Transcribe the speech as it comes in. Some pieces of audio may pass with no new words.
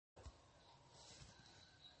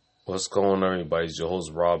What's going on, everybody? It's your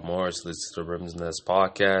host, Rob Morris. This is the Rims&Nets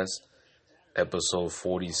podcast, episode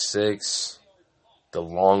 46, the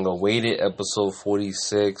long-awaited episode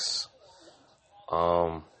 46.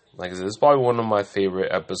 Like I said, it's probably one of my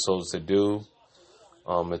favorite episodes to do.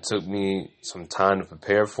 It took me some time to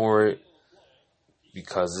prepare for it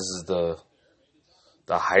because this is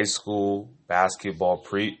the high school basketball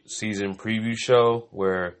season preview show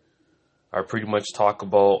where I pretty much talk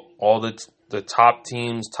about all the top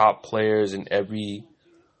teams, top players in every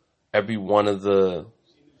one of the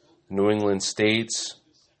New England states.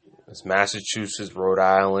 It's Massachusetts, Rhode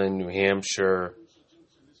Island, New Hampshire,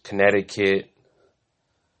 Connecticut,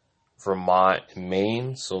 Vermont, and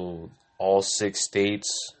Maine. So all 6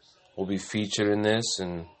 states will be featured in this,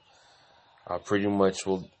 and I pretty much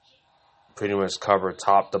cover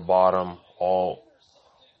top to bottom all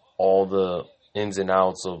the ins and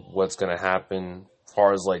outs of what's going to happen as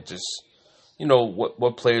far as like just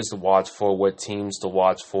what players to watch for, what teams to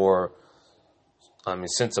watch for. I mean,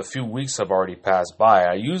 since a few weeks have already passed by,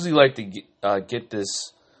 I usually like to get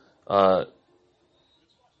this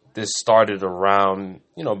started around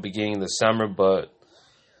beginning of December. But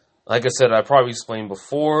like I said, I probably explained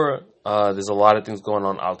before, there's a lot of things going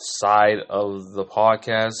on outside of the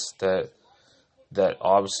podcast that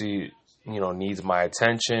obviously needs my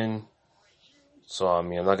attention. So, I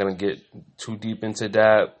mean, I'm not going to get too deep into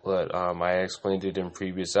that, but I explained it in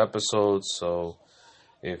previous episodes. So,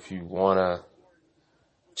 if you want to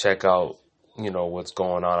check out, what's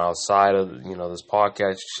going on outside of, this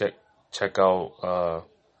podcast, check out,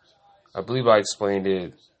 I believe I explained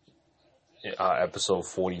it, episode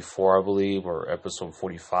 44, I believe, or episode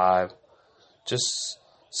 45. Just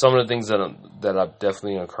some of the things that I'm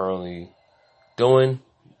definitely currently doing,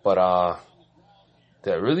 but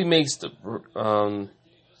that really makes the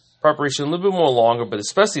preparation a little bit more longer, but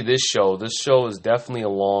especially this show. This show is definitely a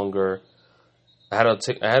longer. I had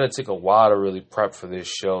to take a while to really prep for this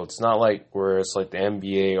show. It's not like where it's like the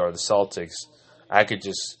NBA or the Celtics. I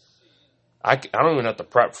don't even have to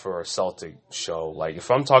prep for a Celtic show. Like if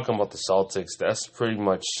I'm talking about the Celtics, that's pretty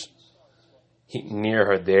much near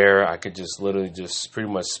her there. I could just literally just pretty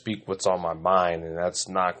much speak what's on my mind, and that's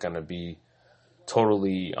not going to be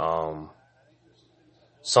totally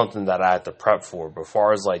something that I had to prep for. But as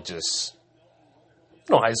far as like just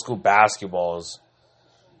high school basketball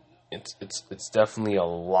it's definitely a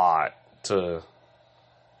lot to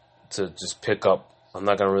just pick up. I'm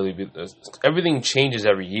not gonna really be. Everything changes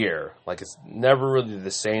every year. Like it's never really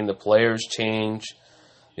the same. The players change.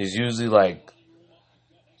 There's usually like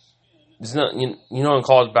there's not in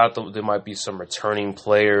college basketball there might be some returning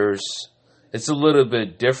players. It's a little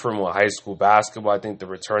bit different with high school basketball. I think the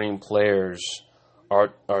returning players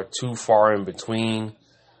are too far in between.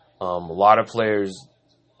 A lot of players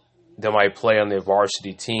that might play on their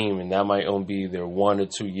varsity team, and that might only be their 1 or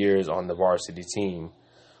 2 years on the varsity team.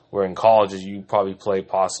 Where in colleges, you probably play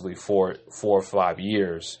possibly 4 or 5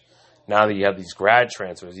 years. Now that you have these grad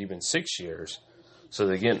transfers, even 6 years. So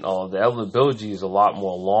the eligibility is a lot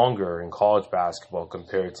more longer in college basketball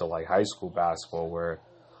compared to like high school basketball, where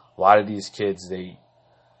a lot of these kids, they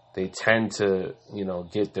tend to,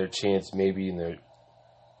 get their chance maybe in their...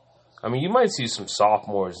 I mean, you might see some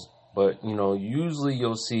sophomores, but, usually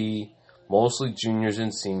you'll see mostly juniors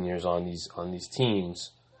and seniors on these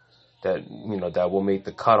teams that, that will make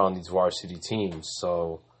the cut on these varsity teams.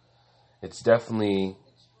 So it's definitely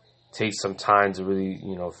takes some time to really,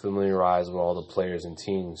 familiarize with all the players and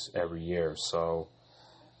teams every year. So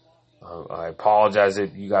I apologize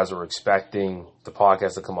if you guys were expecting the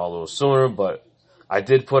podcast to come out a little sooner, but I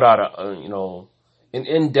did put out an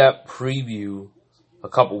in-depth preview a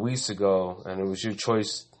couple weeks ago, and it was your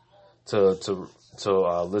choice to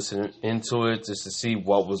listen into it just to see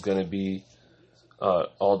what was going to be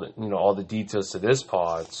all the details to this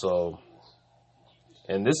pod. So,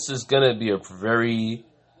 and this is going to be a very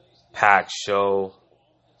packed show.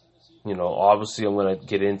 Obviously I'm going to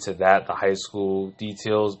get into the high school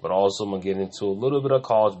details, but also I'm going to get into a little bit of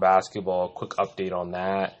college basketball, a quick update on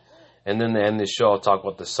that. And then to end the show, I'll talk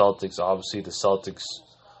about the Celtics. Obviously the Celtics,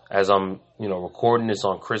 as I'm, recording this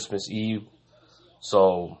on Christmas Eve.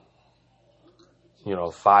 So,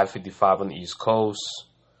 5:55 on the East Coast.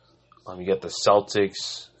 You get the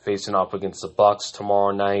Celtics facing up against the Bucks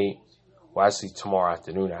tomorrow night. Well, actually tomorrow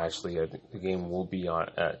afternoon. Actually, I think the game will be on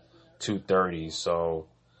at 2:30. So,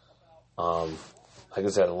 like I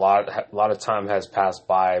said, a lot of time has passed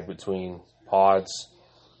by between pods.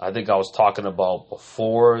 I think I was talking about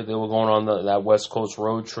before they were going on that West Coast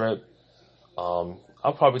road trip.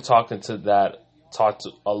 I'll probably talk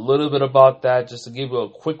a little bit about that just to give you a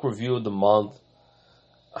quick review of the month.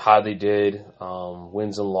 how they did,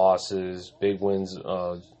 wins and losses, big wins,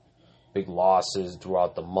 big losses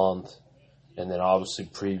throughout the month, and then obviously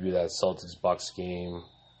preview that Celtics Bucks game.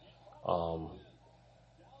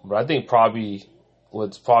 But I think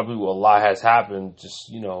what's probably a lot has happened,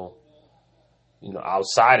 just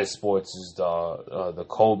outside of sports, is the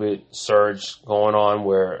COVID surge going on,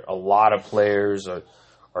 where a lot of players are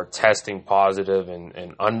testing positive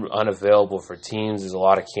and unavailable for teams. There's a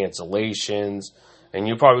lot of cancellations, and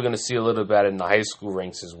you're probably going to see a little bit in the high school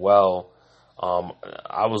ranks as well.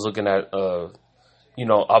 I was looking at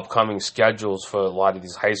upcoming schedules for a lot of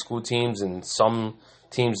these high school teams, and some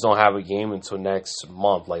teams don't have a game until next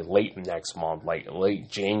month, like late next month, like late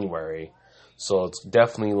January. So it's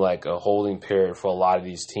definitely like a holding period for a lot of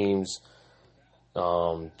these teams,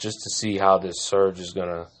 just to see how this surge is going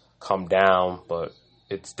to come down. But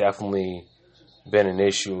it's definitely been an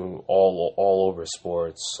issue all over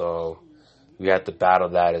sports. So we have to battle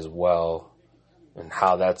that as well, and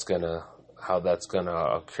how that's gonna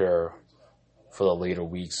occur for the later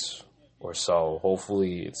weeks or so.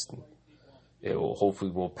 Hopefully it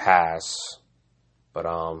will pass. But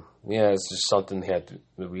it's just something that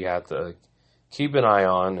we have to keep an eye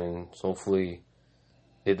on, and hopefully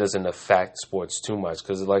it doesn't affect sports too much.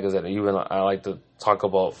 Because like I said, even I like to talk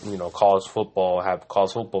about college football, have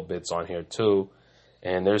college football bits on here too,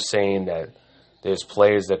 and they're saying that there's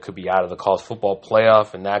players that could be out of the college football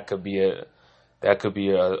playoff, and that could be a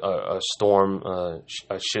storm, a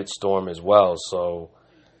shit storm as well. So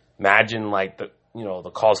imagine like the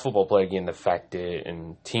college football player getting affected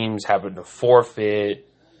and teams having to forfeit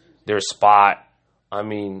their spot. I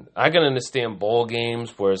mean, I can understand bowl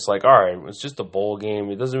games where it's like, all right, it's just a bowl game.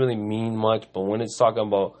 It doesn't really mean much. But when it's talking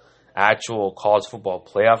about actual college football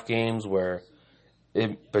playoff games where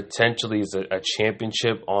it potentially is a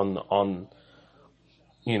championship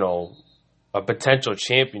a potential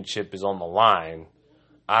championship is on the line,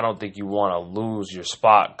 I don't think you want to lose your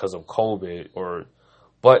spot because of COVID.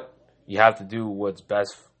 But you have to do what's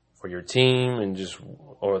best for your team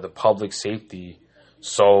or the public safety.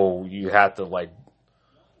 So you have to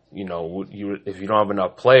if you don't have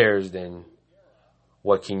enough players, then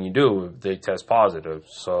what can you do if they test positive?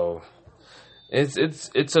 So it's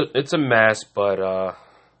a mess. But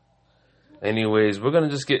anyways, we're gonna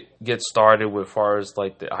just get started with far as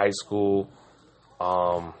like the high school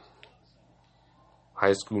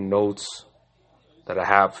notes that I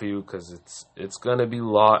have for you, because it's gonna be a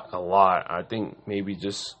lot. I think maybe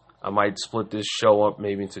I might split this show up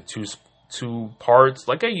maybe into two parts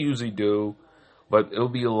like I usually do, but it'll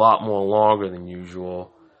be a lot more longer than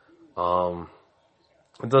usual.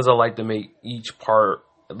 It does I like to make each part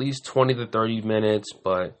at least 20 to 30 minutes,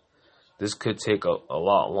 but this could take a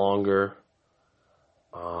lot longer.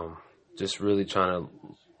 Just really trying to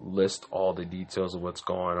list all the details of what's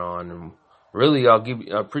going on, and really I'll give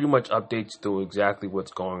you pretty much updates to exactly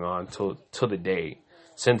what's going on till the day.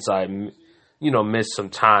 Since I missed some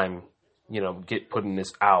time putting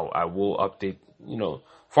this out, I will update. As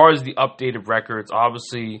far as the updated records,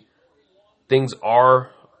 obviously things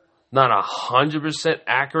are not 100%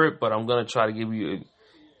 accurate, but I'm gonna try to give you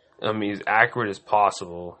as accurate as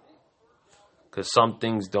possible, because some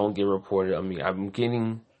things don't get reported. I'm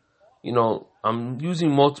getting, I'm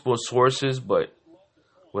using multiple sources, but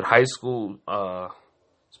with high school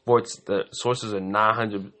sports, the sources are not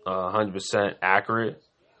 100% accurate,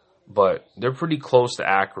 but they're pretty close to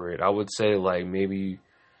accurate. I would say like maybe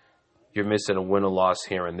you're missing a win or loss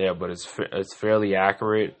here and there, but it's fairly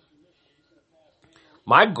accurate.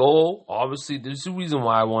 My goal, obviously, this is the reason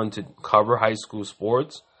why I wanted to cover high school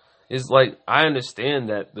sports, is like I understand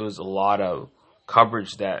that there's a lot of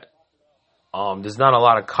coverage that there's not a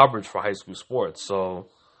lot of coverage for high school sports. So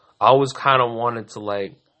I always kind of wanted to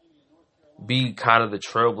like be kind of the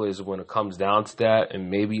trailblazer when it comes down to that, and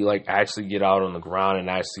maybe like actually get out on the ground and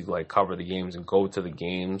actually like cover the games and go to the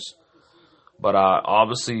games. But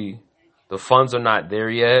obviously the funds are not there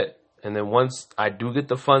yet. And then once I do get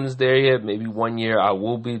the funds there yet, maybe one year I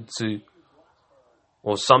will be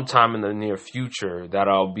sometime in the near future that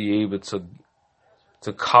I'll be able to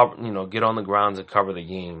cover, get on the grounds and cover the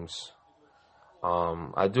games.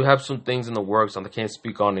 I do have some things in the works, and I can't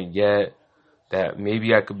speak on it yet, that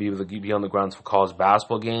maybe I could be able to be on the grounds for college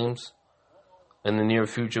basketball games in the near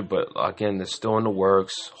future. But again, they're still in the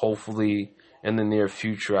works. Hopefully in the near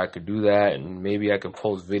future I could do that, and maybe I could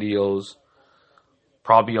post videos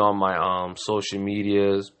probably on my social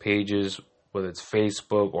medias pages, whether it's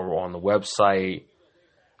Facebook or on the website.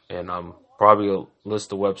 And probably list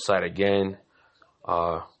the website again,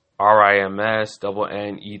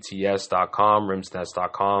 RIMSNNETS.com,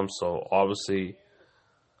 Rims&Nets.com. So obviously,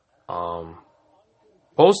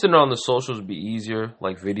 Posting it on the socials would be easier,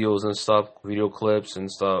 like videos and stuff, video clips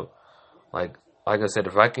and stuff. Like I said,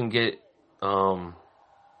 if I can get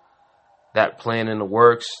that plan in the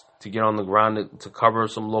works to get on the ground to cover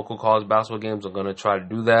some local college basketball games, I'm gonna try to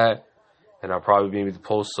do that, and I'll probably be able to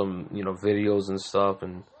post some videos and stuff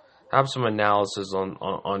and have some analysis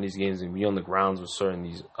on these games and be on the grounds with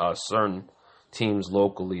certain teams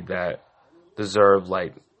locally that deserve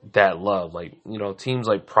like that love. Like, teams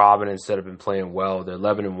like Providence that have been playing well. They're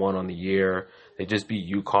 11-1 on the year. They just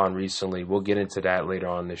beat UConn recently. We'll get into that later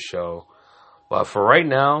on this show. But for right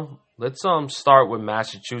now, let's start with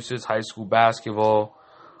Massachusetts high school basketball.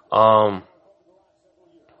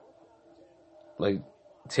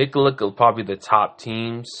 Take a look at probably the top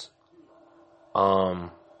teams. For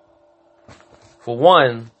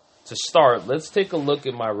one, to start, let's take a look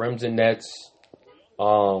at my Rims&Nets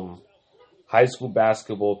high school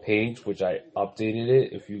basketball page, which I updated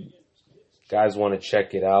it. If you guys want to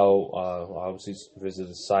check it out, obviously visit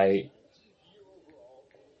the site.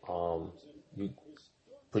 You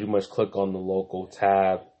pretty much click on the local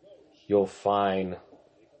tab. You'll find,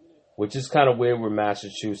 which is kind of weird with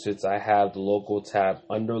Massachusetts, I have the local tab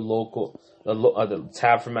under local, the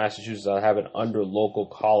tab for Massachusetts, I have it under local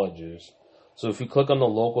colleges. So if you click on the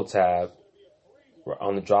local tab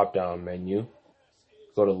on the drop down menu,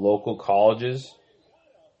 go to local colleges,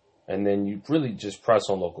 and then you really just press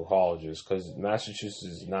on local colleges because Massachusetts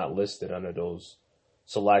is not listed under those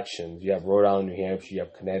selections. You have Rhode Island, New Hampshire, you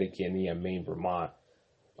have Connecticut, and you have Maine, Vermont.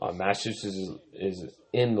 Massachusetts is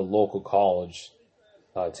in the local college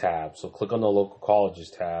tab. So click on the local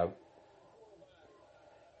colleges tab.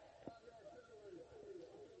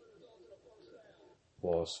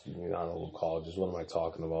 Well, excuse me, not local colleges. What am I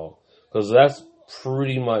talking about? Because that's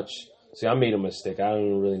pretty much... See, I made a mistake. I don't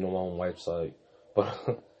even really know my own website. But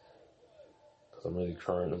because I'm really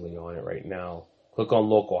currently on it right now. Click on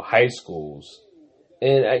local high schools.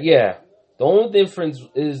 And the only difference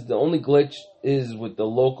is, the only glitch is with the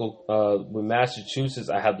local, with Massachusetts,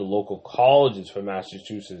 I have the local colleges for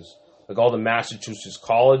Massachusetts. Like all the Massachusetts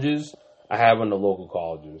colleges, I have on the local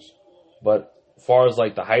colleges. But as far as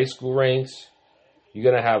like the high school ranks, you're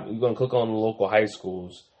gonna click on the local high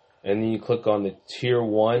schools, and then you click on the Tier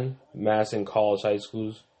 1 Mass and College High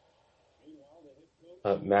Schools,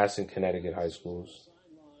 Mass and Connecticut High Schools.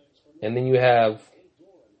 And then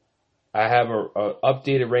I have a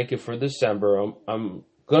updated ranking for December. I'm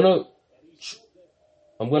gonna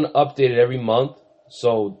update it every month.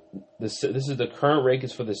 So this is the current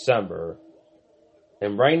rankings for December.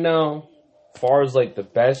 And right now, as far as like the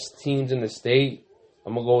best teams in the state,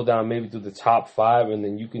 I'm gonna go down maybe through the top 5, and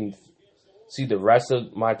then you can see the rest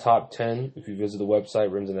of my top 10 if you visit the website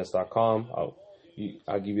rimsandnets.com. I'll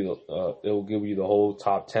give you it will give you the whole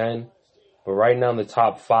top 10. But right now in the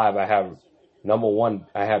top 5, I have number 1,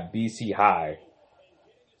 I have BC High.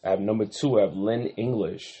 I have number 2, I have Lynn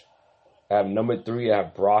English. I have number 3, I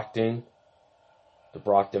have Brockton, the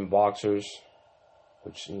Brockton Boxers,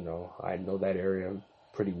 which I know that area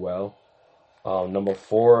pretty well. Number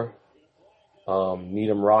 4,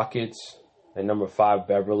 Needham Rockets, and number 5,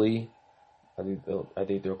 Beverly. I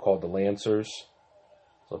think they're called the Lancers.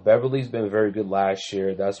 So Beverly's been very good last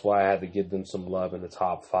year. That's why I had to give them some love in the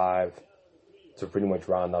top 5 to pretty much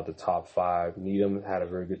round out the top 5. Needham had a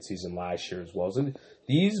very good season last year as well. So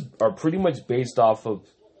these are pretty much based off of,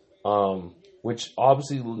 which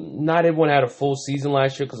obviously not everyone had a full season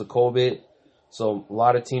last year because of COVID. So a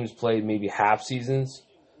lot of teams played maybe half seasons.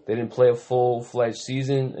 They didn't play a full-fledged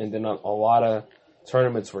season, and then a lot of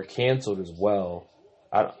tournaments were canceled as well.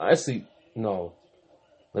 No.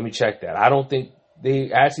 Let me check that. I don't think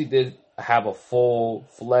they actually did have a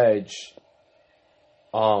full-fledged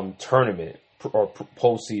tournament or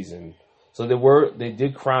postseason. So they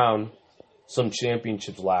did crown some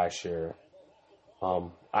championships last year.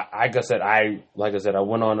 Like I said, I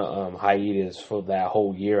went on a hiatus for that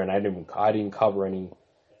whole year, and I didn't cover any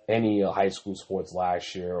high school sports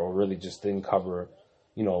last year, or really just didn't cover.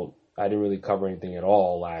 I didn't really cover anything at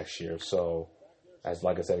all last year. So,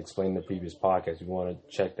 like I said, explained in the previous podcast. If you want to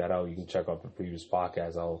check that out, you can check out the previous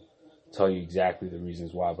podcast. I'll tell you exactly the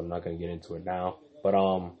reasons why, but I'm not going to get into it now. But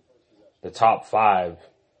the top 5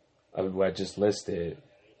 of what I just listed.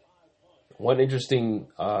 One interesting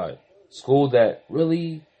school that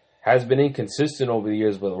really has been inconsistent over the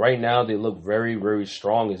years, but right now they look very, very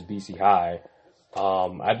strong is BC High.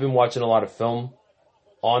 I've been watching a lot of film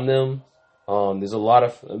on them. There's a lot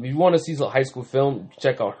of, if you want to see some high school film,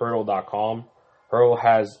 check out hurdle.com. Hurdle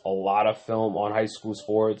has a lot of film on high school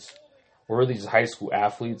sports, or really just high school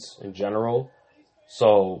athletes in general.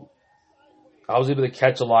 So I was able to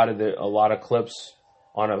catch a lot of clips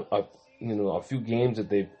on a few games that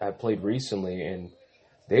they have played recently, and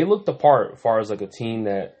they looked the part as far as like a team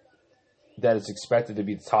that is expected to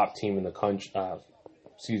be the top team in the country.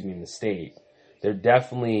 In the state. They're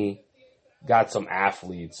definitely got some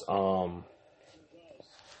athletes.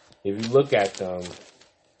 If you look at them,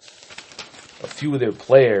 a few of their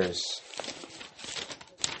players.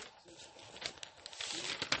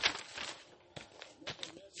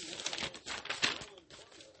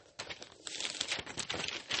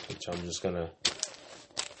 Which I'm just going to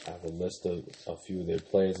have a list of a few of their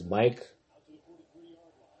players. Mike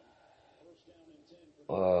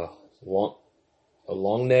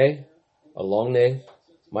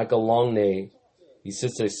Michael Longnay. He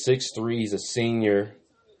sits at 6'3". He's a senior.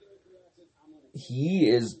 He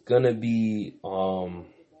is going to be,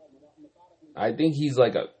 I think he's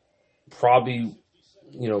like probably,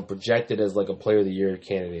 projected as like a player of the year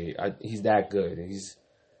candidate. He's that good. He's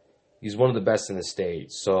one of the best in the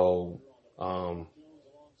state. So,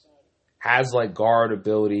 has like guard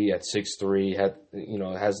ability at 6'3",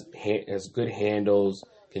 has good handles,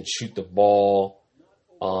 can shoot the ball.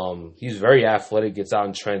 He's very athletic, gets out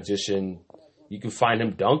in transition. You can find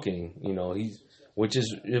him dunking, which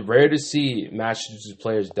is rare to see Massachusetts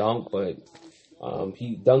players dunk, but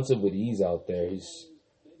he dunks it with ease out there. He's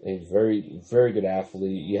a very, very good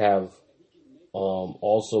athlete. You have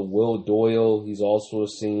also Will Doyle. He's also a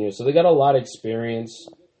senior. So they got a lot of experience.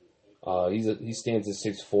 He stands at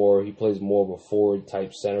 6'4". He plays more of a forward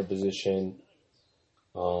type center position.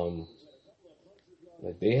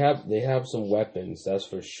 They have some weapons, that's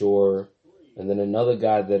for sure. And then another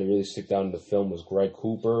guy that really stuck out in the film was Greg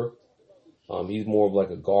Cooper. He's more of like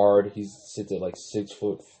a guard. He sits at like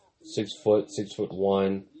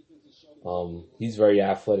 6'1". He's very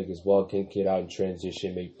athletic as well. Can get out in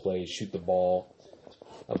transition, make plays, shoot the ball.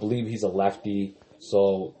 I believe he's a lefty.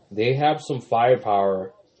 So they have some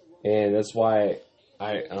firepower, and that's why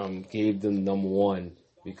I gave them number one,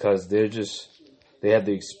 because they have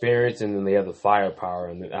the experience, and then they have the firepower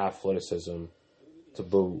and the athleticism to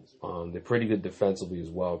boot. They're pretty good defensively as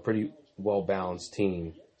well. Pretty well-balanced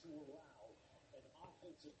team.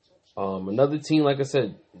 Another team, like I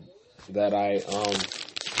said, that I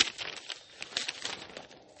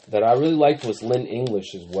really liked was Lynn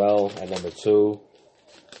English as well at number 2.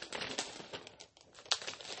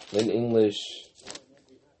 Lynn English,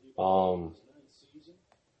 so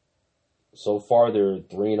far they're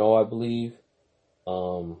 3-0, I believe.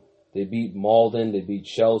 They beat Malden, they beat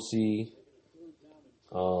Chelsea.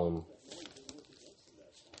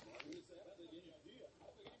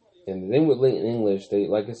 And then with Lynn English, they,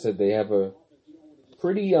 like I said, they have a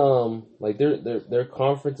pretty like their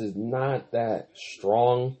conference is not that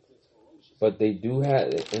strong, but they do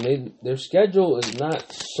have, and their schedule is not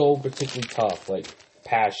so particularly tough like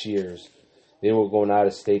past years. They were going out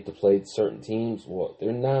of state to play certain teams. Well,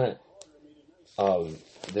 they're not a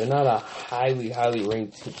highly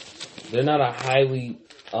ranked team. They're not a highly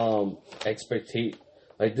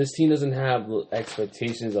like this team doesn't have the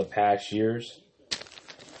expectations of past years.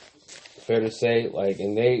 Fair to say, like,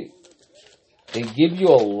 and they give you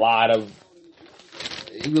a lot of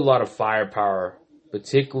firepower,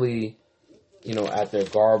 particularly at their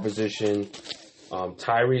guard position.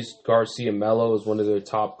 Tyrese Garcia Mello is one of their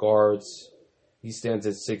top guards. He stands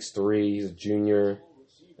at 6'3". He's a junior.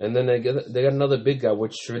 And then they got another big guy,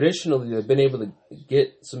 which traditionally they've been able to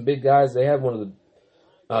get some big guys. They had one of the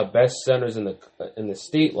best centers in the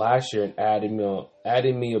state last year in Ademir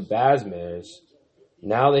Basmers.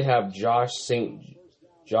 Now they have Josh St.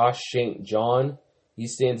 John. He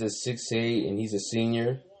stands at 6'8", and he's a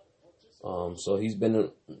senior. So he's been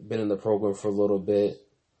in the program for a little bit.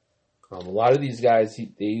 A lot of these guys,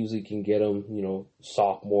 they usually can get them,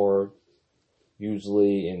 sophomore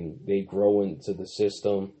usually, and they grow into the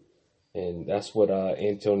system. And that's what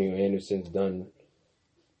Antonio Anderson's done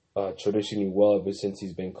traditionally well ever since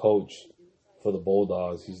he's been coach for the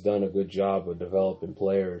Bulldogs. He's done a good job of developing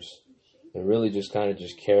players and really just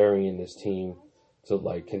carrying this team to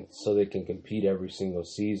so they can compete every single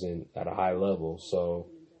season at a high level. So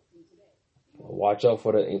watch out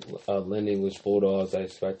for the Lynn English Bulldogs. I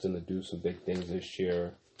expect them to do some big things this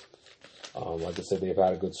year. Like I said, they've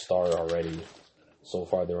had a good start already. So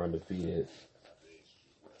far, they're undefeated.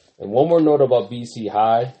 And one more note about BC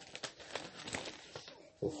High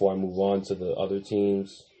before I move on to the other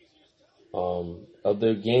teams. Of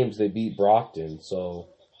their games, they beat Brockton. So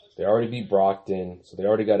they already beat Brockton. So they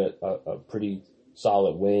already got a pretty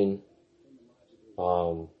solid win.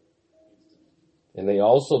 And they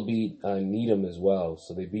also beat Needham as well.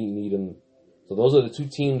 So they beat Needham. So those are the two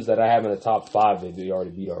teams that I have in the top 5 that they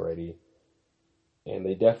already beat already. And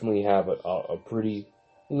they definitely have a pretty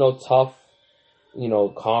tough,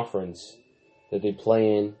 conference that they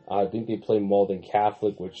play in. I think they play Malden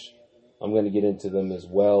Catholic, which I'm going to get into them as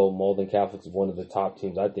well. Malden Catholic is one of the top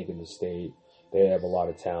teams, I think, in the state. They have a lot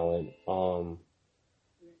of talent.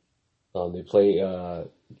 They play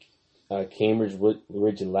Cambridge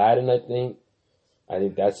Ridge and Ladin, I think. I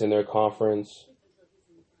think that's in their conference.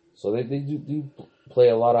 So they do play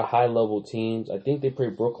a lot of high-level teams. I think they play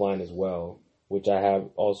Brookline as well, which I have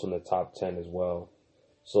also in the top 10 as well.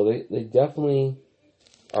 So they definitely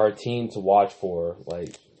are a team to watch for. Like,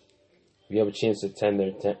 if you have a chance to attend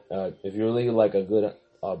if you're really like a good,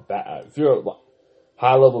 if you're a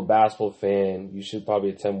high-level basketball fan, you should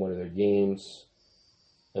probably attend one of their games.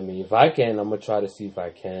 I mean, if I can, I'm going to try to see if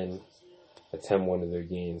I can attend one of their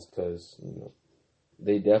games because,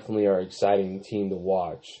 they definitely are an exciting team to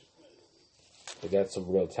watch. They got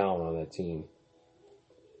some real talent on that team.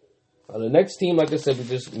 The next team, like I said, we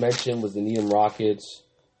just mentioned was the Needham Rockets.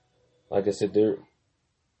 Like I said, they're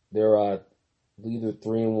either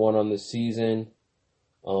 3-1 on the season.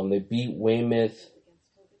 They beat Weymouth.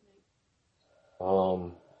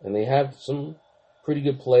 And they have some pretty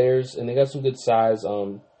good players, and they got some good size.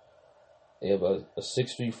 They have a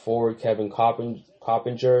 6'3" forward, Kevin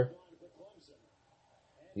Coppinger.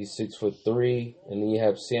 He's 6'3", and then you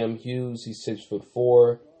have Sam Hughes. He's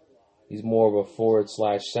 6'4". He's more of a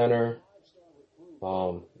forward/center.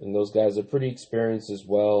 And those guys are pretty experienced as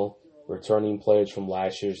well, returning players from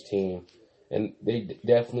last year's team, and they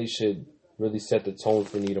definitely should really set the tone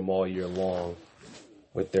for Needham all year long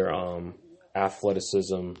with their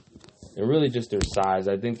athleticism and really just their size.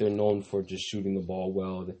 I think they're known for just shooting the ball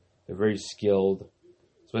well. They're very skilled,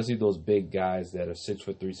 especially those big guys that are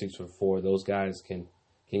 6'3", 6'4". Those guys can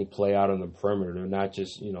play out on the perimeter. They're not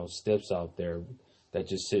just, stiffs out there that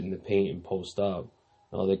just sit in the paint and post up.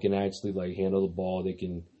 No, they can actually handle the ball.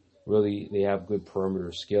 They have good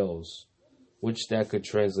perimeter skills, which that could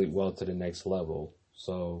translate well to the next level.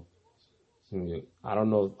 So I don't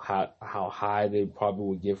know how high they probably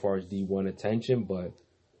would get as far as D1 attention, but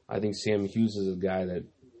I think Sam Hughes is a guy that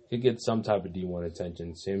could get some type of D1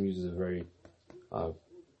 attention. Sam Hughes is a very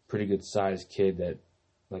pretty good sized kid that,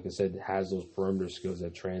 like I said, has those perimeter skills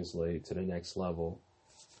that translate to the next level.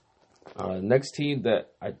 Next team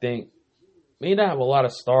that I think may not have a lot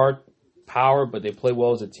of star power, but they play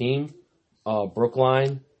well as a team,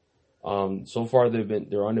 Brookline. So far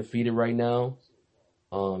they're undefeated right now.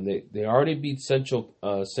 They already beat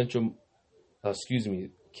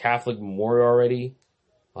Catholic Memorial already.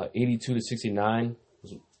 82-69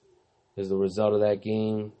 is the result of that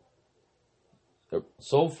game.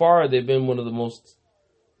 So far they've been one of the most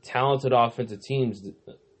talented offensive teams,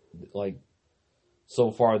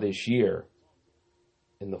 so far this year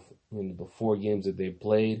in the 4 games that they've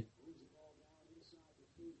played.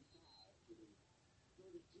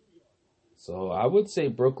 So I would say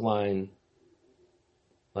Brookline,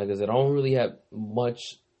 like I said, I don't really have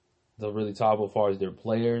much to really talk about as far as their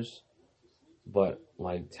players, but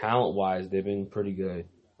talent-wise, they've been pretty good.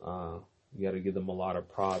 You got to give them a lot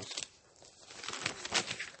of props.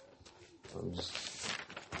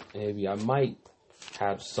 Maybe I might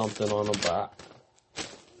have something on them, but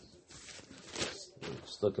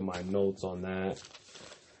just look at my notes on that.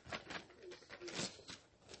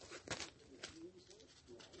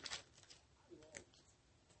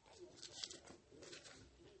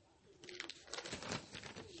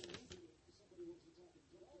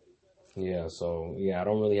 I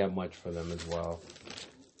don't really have much for them as well.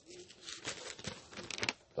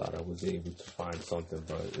 Thought I was able to find something,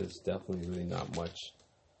 but it's definitely really not much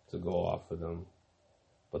to go off of them.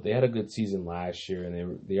 But they had a good season last year,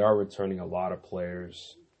 and they are returning a lot of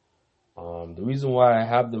players. The reason why I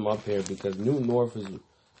have them up here because Newton North has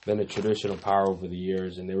been a traditional power over the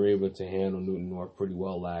years, and they were able to handle Newton North pretty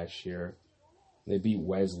well last year. They beat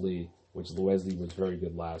Wesley, which Wesley was very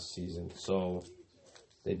good last season. So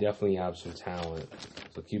they definitely have some talent.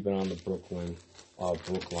 So keep it on the Brookline.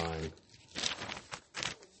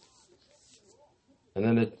 And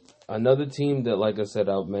then another team that, like I said,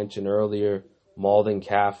 I mentioned earlier, Malden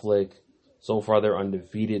Catholic. So far, they're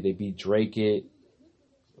undefeated. They beat Drake. They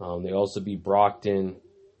also beat Brockton.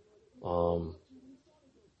 One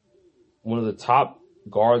of the top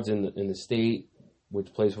guards in the state,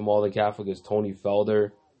 which plays for Malden Catholic, is Tony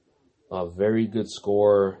Felder. A very good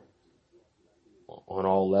scorer on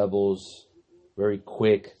all levels. Very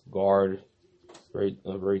quick guard.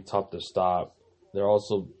 Very tough to stop. They're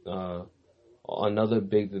also another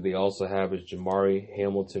big that they also have is Jamari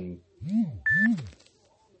Hamilton.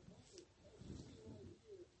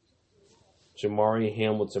 Jamari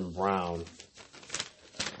Hamilton Brown,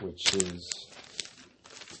 which is,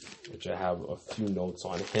 which I have a few notes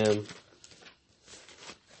on him.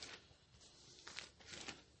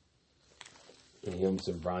 And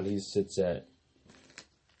Hamilton Brown, he sits at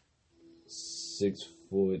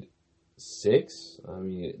 6'6". I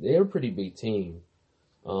mean, they're a pretty big team.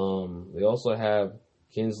 They also have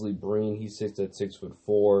Kinsley Breen. He sits at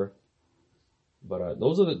 6'4". But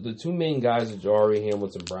those are the two main guys: Jari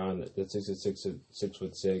Hamilton Brown, that's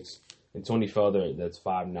 6'6", and Tony Felder, that's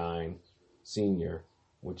 5'9", senior,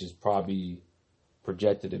 which is probably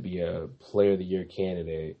projected to be a Player of the Year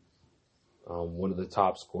candidate, one of the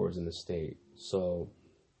top scorers in the state. So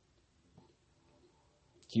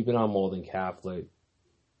keep it on Malden Catholic,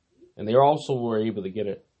 and they also were able to get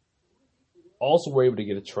a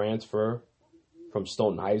transfer from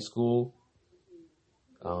Stoughton High School.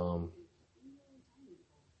 I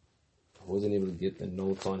wasn't able to get the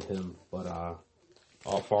notes on him, but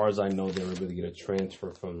as far as I know, they were able to get a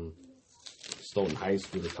transfer from Stoughton High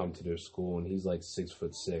School to come to their school, and he's like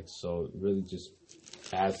 6'6", so it really just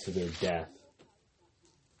adds to their depth.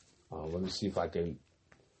 Let me see if I can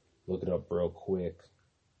look it up real quick.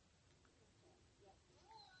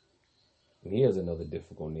 And he has another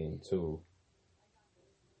difficult name too.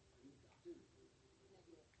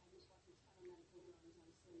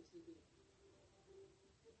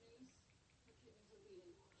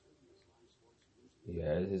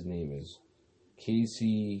 Yeah, his name is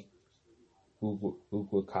Casey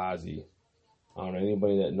Ukwakazi. I don't know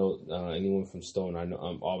anybody that knows anyone from Stoughton. I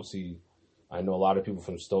know I know a lot of people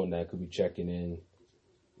from Stoughton that could be checking in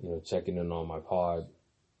on my pod.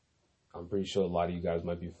 I'm pretty sure a lot of you guys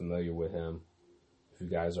might be familiar with him if you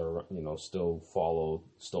guys are, still follow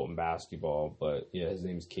Stoughton basketball. But yeah, his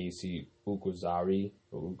name is Casey Ukwazari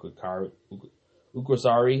or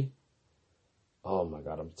Ukwazari. Oh my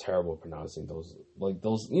God, I'm terrible at pronouncing those. Like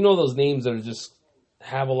those, those names that are just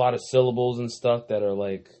have a lot of syllables and stuff that are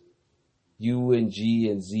like U and G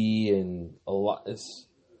and Z and a lot.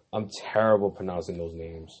 I'm terrible pronouncing those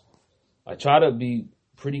names. I try to be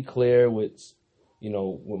pretty clear with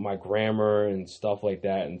my grammar and stuff like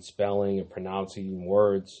that and spelling and pronouncing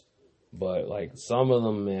words. But like some of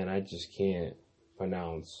them, man, I just can't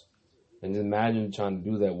pronounce. And imagine trying to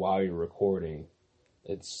do that while you're recording.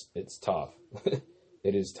 It's tough.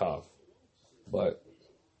 It is tough. But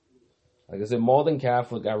like I said, Malden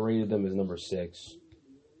Catholic, I rated them as number 6.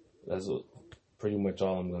 That's pretty much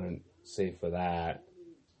all I'm going to say for that.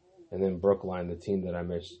 And then Brookline, the team that I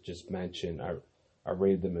just mentioned, I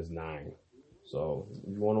rated them as 9. So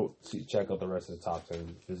if you want to check out the rest of the top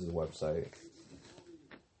 10, visit the website.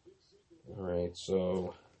 All right,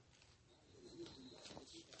 so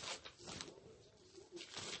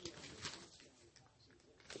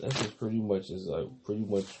that's just pretty much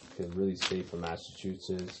can really say for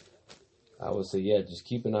Massachusetts. I would say, yeah, just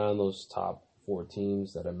keep an eye on those top 4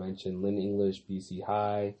 teams that I mentioned: Lynn English, BC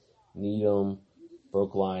High, Needham,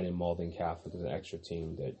 Brookline, and Malden Catholic is an extra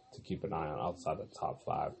team to keep an eye on outside the top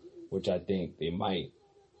 5, which I think they might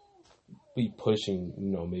be pushing,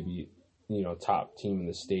 maybe, top team in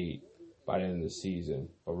the state by the end of the season.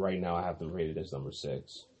 But right now I have them rated as number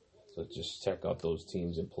 6. So just check out those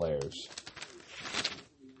teams and players.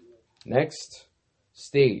 Next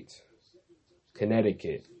state,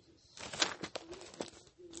 Connecticut,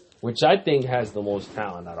 which I think has the most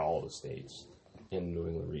talent out of all the states in the New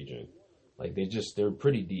England region. Like they're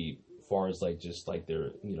pretty deep as far as they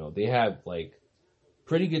have like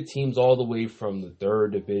pretty good teams all the way from the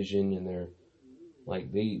 3rd division, and they're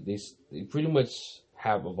like they pretty much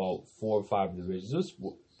have about 4 or 5 divisions. It's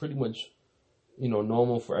pretty much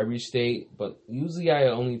normal for every state, but usually I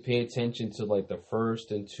only pay attention to like the 1st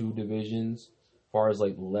and 2 divisions as far as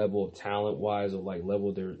like level of talent wise, or like level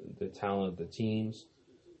of the talent of the teams.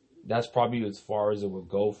 That's probably as far as it would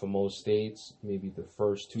go for most states, maybe the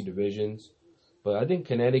 1st 2 divisions. But I think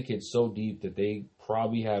Connecticut's so deep that they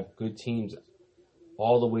probably have good teams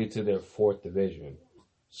all the way to their 4th division.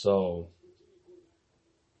 So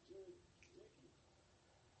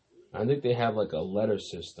I think they have like a letter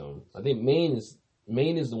system. I think Maine is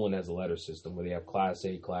the one that has a letter system where they have Class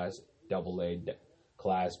A, Class AA,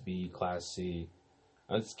 Class B, Class C.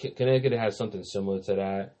 Connecticut has something similar to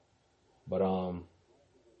that. But as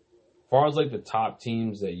far as like the top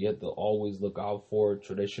teams that you have to always look out for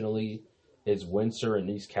traditionally is Windsor and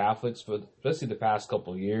East Catholics, but especially the past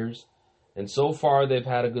couple of years. And so far they've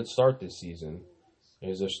had a good start this season,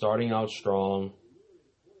 as they're starting out strong.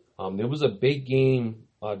 There was a big game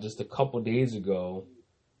just a couple days ago.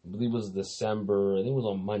 I believe it was December. I think it was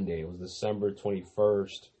on Monday. It was December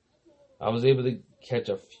 21st. I was able to catch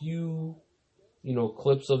a few,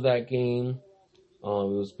 clips of that game. It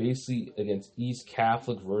was basically against East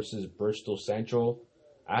Catholic versus Bristol Central.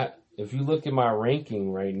 If you look at my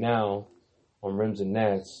ranking right now on Rims and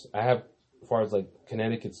Nets, I have, as far as like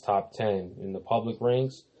Connecticut's top 10 in the public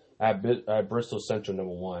ranks, I have Bristol Central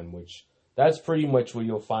number one, which that's pretty much what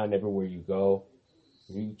you'll find everywhere you go.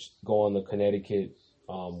 If you go on the Connecticut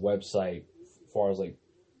website, as far as like,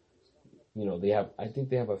 they have, I think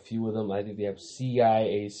they have a few of them. I think they have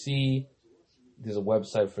CIAC. There's a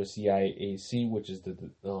website for CIAC, which is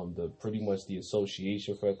the pretty much the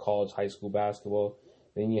association for college high school basketball.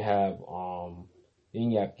 Then you have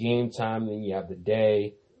Game Time. Then you have The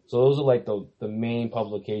Day. So those are like the main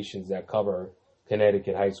publications that cover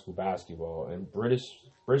Connecticut high school basketball. And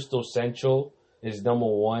Bristol Central is number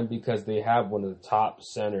one because they have one of the top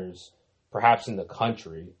centers, perhaps in the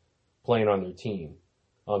country, playing on their team.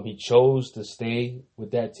 He chose to stay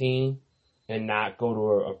with that team and not go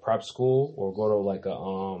to a prep school or go to like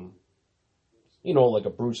like a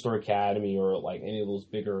Brewster Academy or like any of those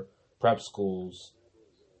bigger prep schools.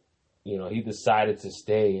 He decided to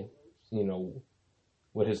stay,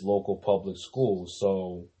 with his local public schools.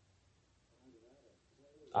 So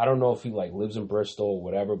I don't know if he like lives in Bristol or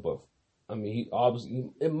whatever, but I mean, he obviously,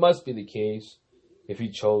 it must be the case if he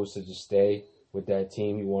chose to just stay with that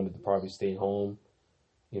team. He wanted to probably stay home,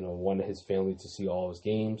 wanted his family to see all his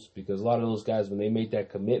games, because a lot of those guys, when they make that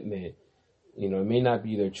commitment, it may not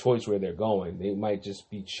be their choice where they're going. They might just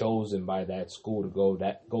be chosen by that school to go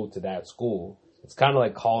to that school. It's kind of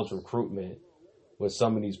like college recruitment with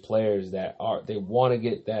some of these players that they want to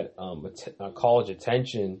get that college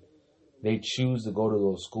attention. They choose to go to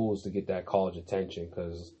those schools to get that college attention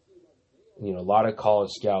because, a lot of college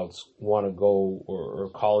scouts want to go, or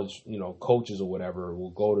college, coaches or whatever will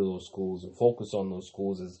go to those schools and focus on those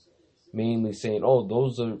schools as mainly saying, oh,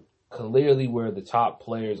 those are clearly where the top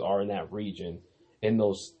players are in that region, in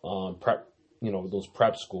those those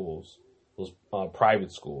prep schools, those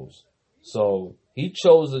private schools. So he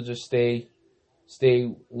chose to just stay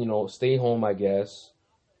home, I guess,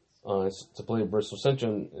 to play Bristol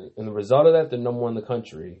Central. And the result of that, they're number one in the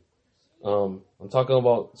country. I'm talking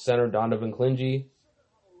about center Donovan Clingan.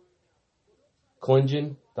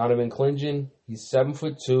 He's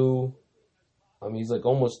 7'2". I mean, he's like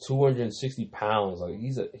almost 260 pounds. Like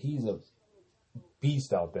he's a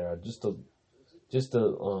beast out there. Just a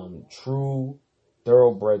true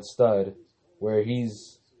thoroughbred stud, where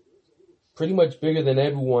he's pretty much bigger than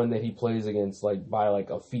everyone that he plays against, like by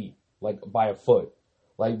like a foot.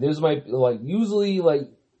 Like usually like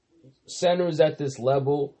centers at this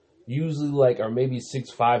level usually like are maybe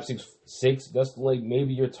 6'5", 6'6". That's like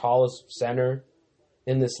maybe your tallest center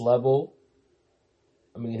in this level.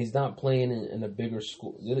 I mean, he's not playing in a bigger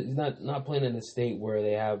school. He's not playing in a state where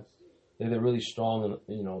they're really strong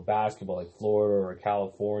in basketball, like Florida or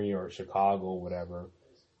California or Chicago or whatever,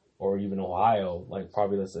 or even Ohio. Like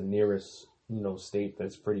probably that's the nearest state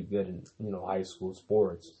that's pretty good in high school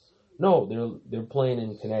sports. No, they're playing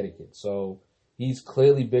in Connecticut, so he's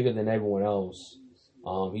clearly bigger than everyone else.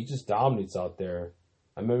 He just dominates out there.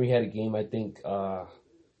 I remember he had a game. I think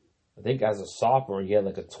as a sophomore, he had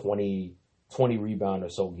like a 20 rebound or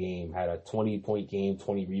so game. Had a 20-point game,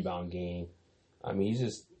 20 rebound game. I mean, he's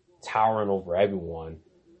just towering over everyone.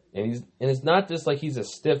 And it's not just like he's a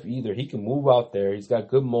stiff either. He can move out there. He's got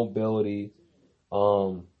good mobility.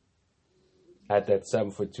 At that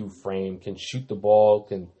 7'2" frame, can shoot the ball,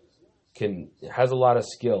 has a lot of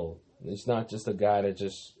skill. It's not just a guy that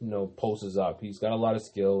just posts up. He's got a lot of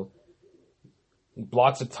skill. He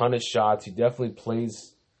blocks a ton of shots. He definitely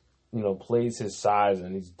plays his size,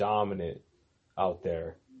 and he's dominant out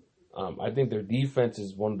there. I think their defense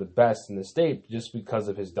is one of the best in the state just because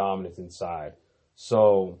of his dominance inside.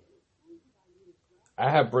 So I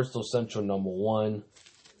have Bristol Central number one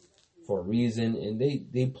for a reason, and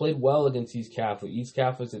they played well against East Catholic. East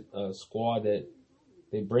Catholic's a squad that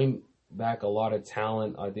they bring back a lot of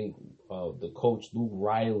talent. I think the coach Luke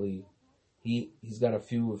Riley, he's got a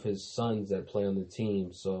few of his sons that play on the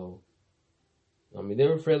team. So I mean, they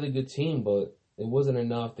were a fairly good team, but it wasn't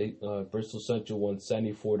enough. Bristol Central won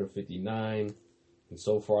 74-59, and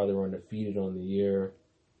so far they're undefeated on the year.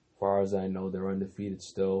 As far as I know, they're undefeated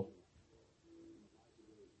still.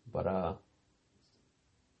 But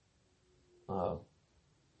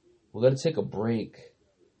we're gonna take a break.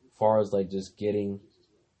 As far as like just getting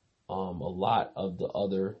a lot of the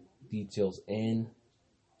other details in,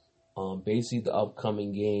 basically the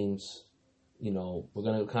upcoming games. We're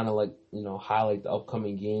gonna kind of like highlight the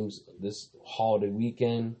upcoming games this holiday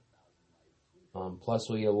weekend. Plus,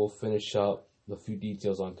 we'll finish up the few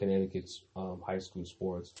details on Connecticut's high school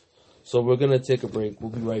sports. So we're gonna take a break.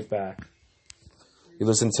 We'll be right back. You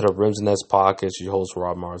listen to the Rims&Nets podcast. Your host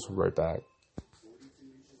Rob Mars. We'll be right back.